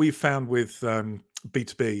what we've found with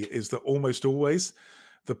B2B is that almost always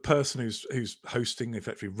the person who's hosting,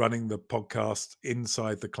 effectively running the podcast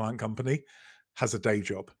inside the client company, has a day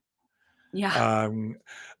job. Yeah.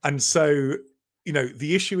 And so, you know,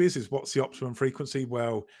 the issue is what's the optimum frequency?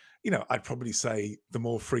 Well, you know, I'd probably say the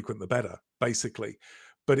more frequent the better, basically.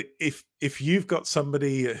 But if you've got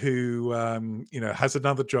somebody who you know, has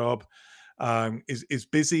another job, is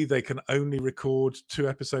busy, they can only record 2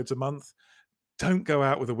 episodes a month, don't go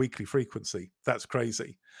out with a weekly frequency. That's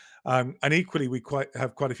crazy. And equally, we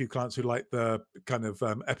have quite a few clients who like the kind of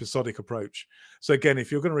episodic approach. So again,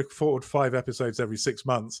 if you're going to record 5 episodes every 6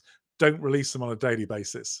 months, don't release them on a daily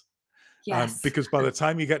basis. Yes. Because by the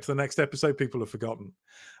time you get to the next episode, people have forgotten.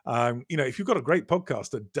 You know, if you've got a great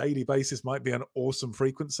podcast, a daily basis might be an awesome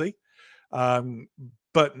frequency.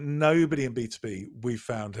 But nobody in B2B we've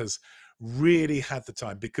found has really had the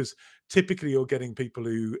time, because typically you're getting people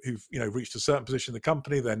who've, you know, reached a certain position in the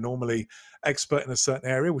company. They're normally expert in a certain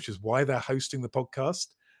area, which is why they're hosting the podcast,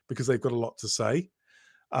 because they've got a lot to say.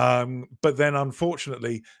 But then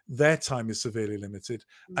unfortunately their time is severely limited,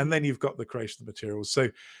 and then you've got the creation of the materials. So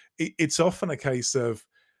it's often a case of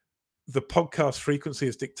the podcast frequency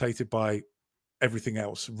is dictated by everything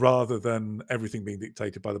else rather than everything being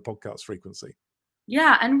dictated by the podcast frequency.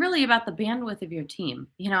 Yeah, and really about the bandwidth of your team.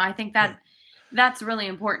 You know, I think that that's really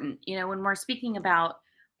important. You know, when we're speaking about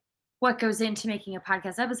what goes into making a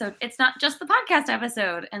podcast episode, it's not just the podcast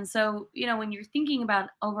episode. And so, you know, when you're thinking about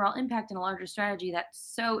overall impact and a larger strategy, that's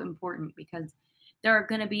so important, because there are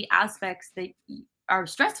going to be aspects that are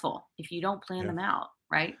stressful if you don't plan them out,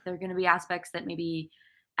 right? There are going to be aspects that maybe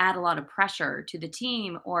add a lot of pressure to the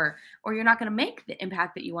team, or you're not going to make the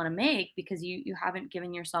impact that you want to make because you haven't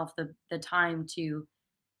given yourself the time to,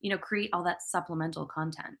 create all that supplemental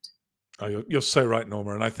content. Oh, you're so right,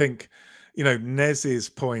 Norma. And I think, Nez's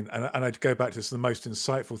point, and I'd go back to this, the most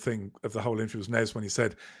insightful thing of the whole interview was Nez when he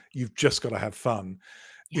said, "You've just got to have fun."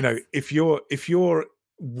 Yes. If you're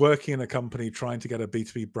working in a company trying to get a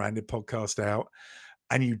B2B branded podcast out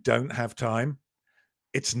and you don't have time,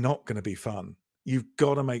 it's not going to be fun. You've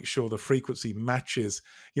got to make sure the frequency matches.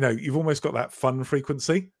 You've almost got that fun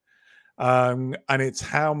frequency, and it's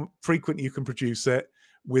how frequent you can produce it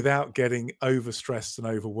without getting overstressed and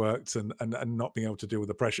overworked and not being able to deal with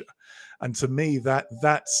the pressure. And to me,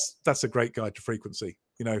 that's a great guide to frequency.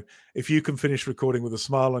 If you can finish recording with a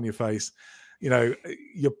smile on your face,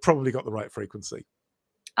 you've probably got the right frequency.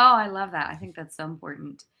 Oh, I love that. I think that's so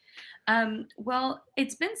important. Well,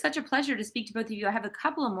 it's been such a pleasure to speak to both of you. I have a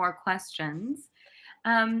couple of more questions.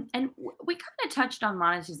 We kind of touched on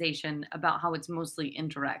monetization, about how it's mostly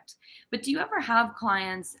indirect. But do you ever have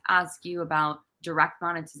clients ask you about direct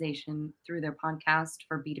monetization through their podcast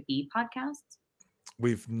for B2B podcasts?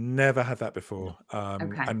 We've never had that before.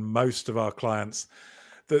 Okay. And most of our clients,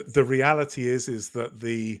 the reality is that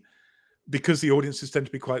because the audiences tend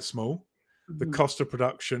to be quite small, the Mhm. cost of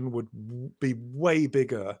production would be way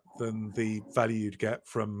bigger than the value you'd get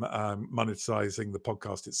from monetizing the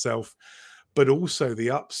podcast itself, but also the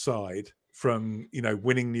upside from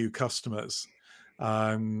winning new customers.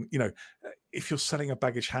 If you're selling a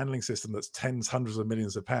baggage handling system that's tens, hundreds of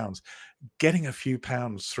millions of pounds, getting a few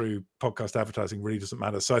pounds through podcast advertising really doesn't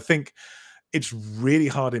matter. So I think it's really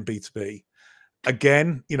hard in B2B.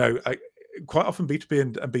 Again, quite often B2B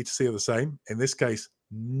and B2C are the same. In this case,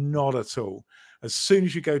 not at all. As soon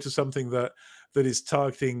as you go to something that is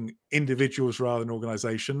targeting individuals rather than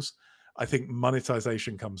organizations, I think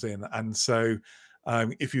monetization comes in. And so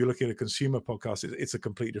if you're looking at a consumer podcast, it's a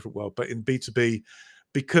completely different world. But in B2B,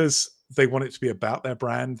 because they want it to be about their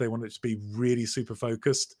brand, they want it to be really super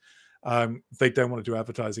focused, they don't want to do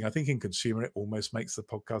advertising. I think in consumer, it almost makes the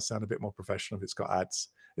podcast sound a bit more professional if it's got ads.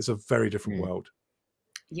 It's a very different world.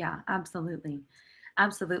 Yeah, absolutely.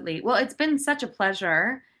 Absolutely. Well, it's been such a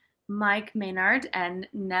pleasure, Mike Maynard and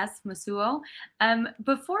Nez Masuo.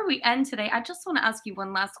 Before we end today, I just want to ask you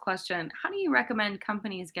one last question. How do you recommend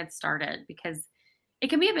companies get started? Because it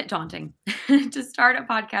can be a bit daunting to start a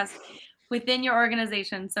podcast within your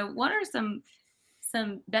organization. So what are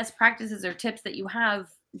some best practices or tips that you have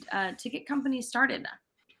to get companies started?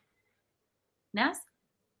 Nez?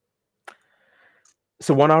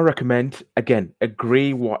 So one I recommend, again,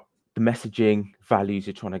 agree what the messaging values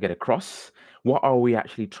you're trying to get across. What are we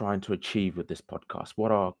actually trying to achieve with this podcast? What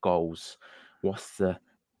are our goals? What's the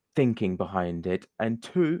thinking behind it? And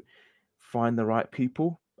two, find the right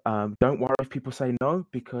people. Don't worry if people say no,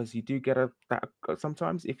 because you do get that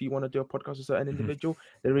sometimes. If you want to do a podcast with a certain individual,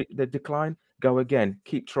 they decline. Go again.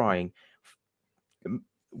 Keep trying.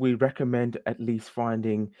 We recommend at least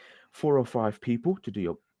finding 4 or 5 people to do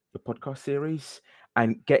your podcast series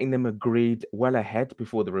and getting them agreed well ahead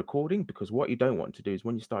before the recording, because what you don't want to do is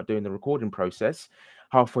when you start doing the recording process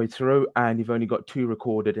halfway through and you've only got 2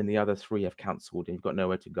 recorded and the other 3 have cancelled and you've got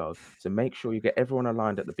nowhere to go. So make sure you get everyone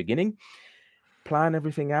aligned at the beginning, plan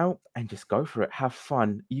everything out and just go for it. Have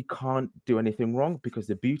fun. You can't do anything wrong, because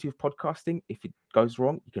the beauty of podcasting, if it goes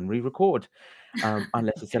wrong, you can re-record,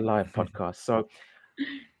 unless it's a live podcast. So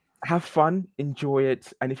have fun, enjoy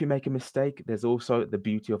it, and if you make a mistake, there's also the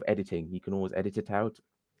beauty of editing. You can always edit it out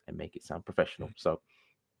and make it sound professional. So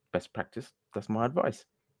best practice, that's my advice.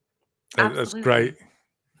 That's great.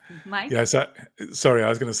 Mike? Yeah, sorry, I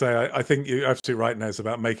was going to say, I think you're absolutely right, Nez,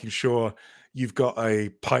 about making sure you've got a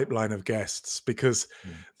pipeline of guests, because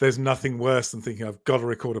there's nothing worse than thinking, I've got to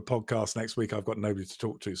record a podcast next week, I've got nobody to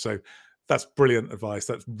talk to. So that's brilliant advice.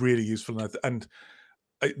 That's really useful. And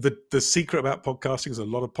the secret about podcasting is a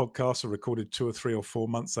lot of podcasts are recorded 2 or 3 or 4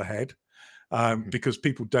 months ahead, because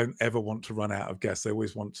people don't ever want to run out of guests. They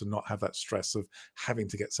always want to not have that stress of having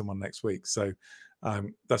to get someone next week. So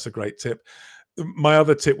that's a great tip. My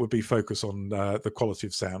other tip would be focus on the quality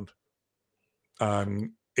of sound.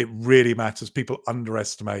 It really matters. People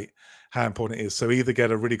underestimate how important it is. So either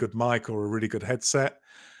get a really good mic or a really good headset,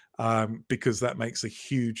 because that makes a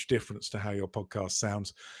huge difference to how your podcast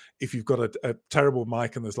sounds. If you've got a terrible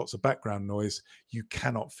mic and there's lots of background noise, you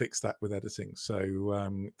cannot fix that with editing.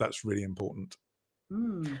 So that's really important.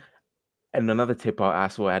 And another tip I'll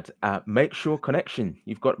also add, make sure connection.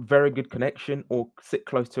 You've got very good connection or sit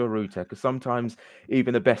close to a router because sometimes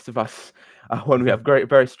even the best of us, when we have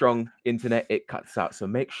very strong internet, it cuts out. So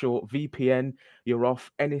make sure VPN, you're off.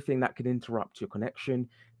 Anything that can interrupt your connection,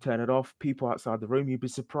 turn it off. People outside the room, you'd be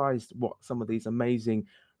surprised what some of these amazing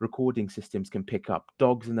recording systems can pick up.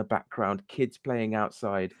 Dogs in the background, kids playing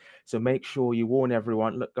outside. So make sure you warn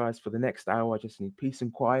everyone, look guys, for the next hour, I just need peace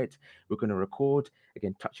and quiet. We're going to record.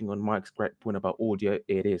 Again, touching on Mike's great point about audio,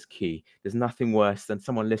 it is key. There's nothing worse than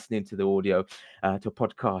someone listening to the audio to a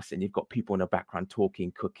podcast and you've got people in the background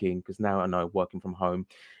talking, cooking, because now I know working from home,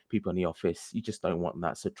 people in the office, you just don't want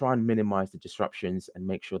that. So try and minimize the disruptions and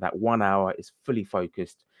make sure that 1 hour is fully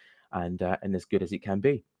focused and as good as it can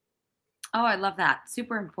be. Oh, I love that.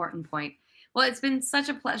 Super important point. Well, it's been such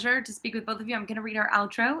a pleasure to speak with both of you. I'm going to read our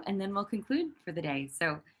outro and then we'll conclude for the day.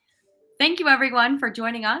 So thank you, everyone, for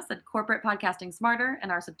joining us at Corporate Podcasting Smarter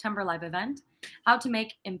and our September live event, How to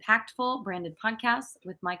Make Impactful Branded Podcasts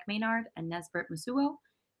with Mike Maynard and Nesbit Musuo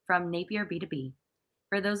from Napier B2B.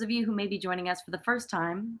 For those of you who may be joining us for the first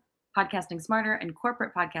time, Podcasting Smarter and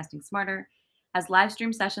Corporate Podcasting Smarter has live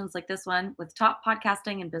stream sessions like this one with top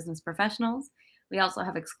podcasting and business professionals. We also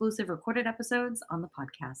have exclusive recorded episodes on the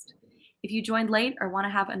podcast. If you joined late or want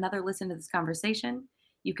to have another listen to this conversation,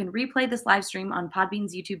 you can replay this live stream on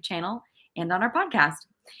Podbean's YouTube channel and on our podcast.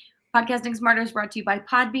 Podcasting Smarter is brought to you by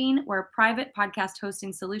Podbean. We're a private podcast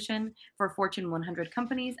hosting solution for Fortune 100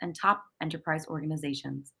 companies and top enterprise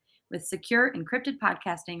organizations with secure encrypted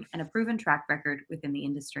podcasting and a proven track record within the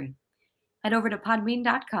industry. Head over to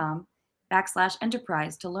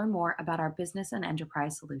podbean.com/enterprise to learn more about our business and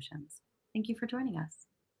enterprise solutions. Thank you for joining us.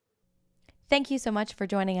 Thank you so much for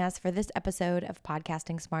joining us for this episode of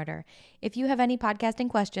Podcasting Smarter. If you have any podcasting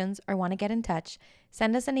questions or want to get in touch,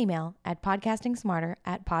 send us an email at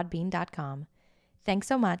podcastingsmarter@podbean.com. Thanks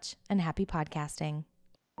so much and happy podcasting.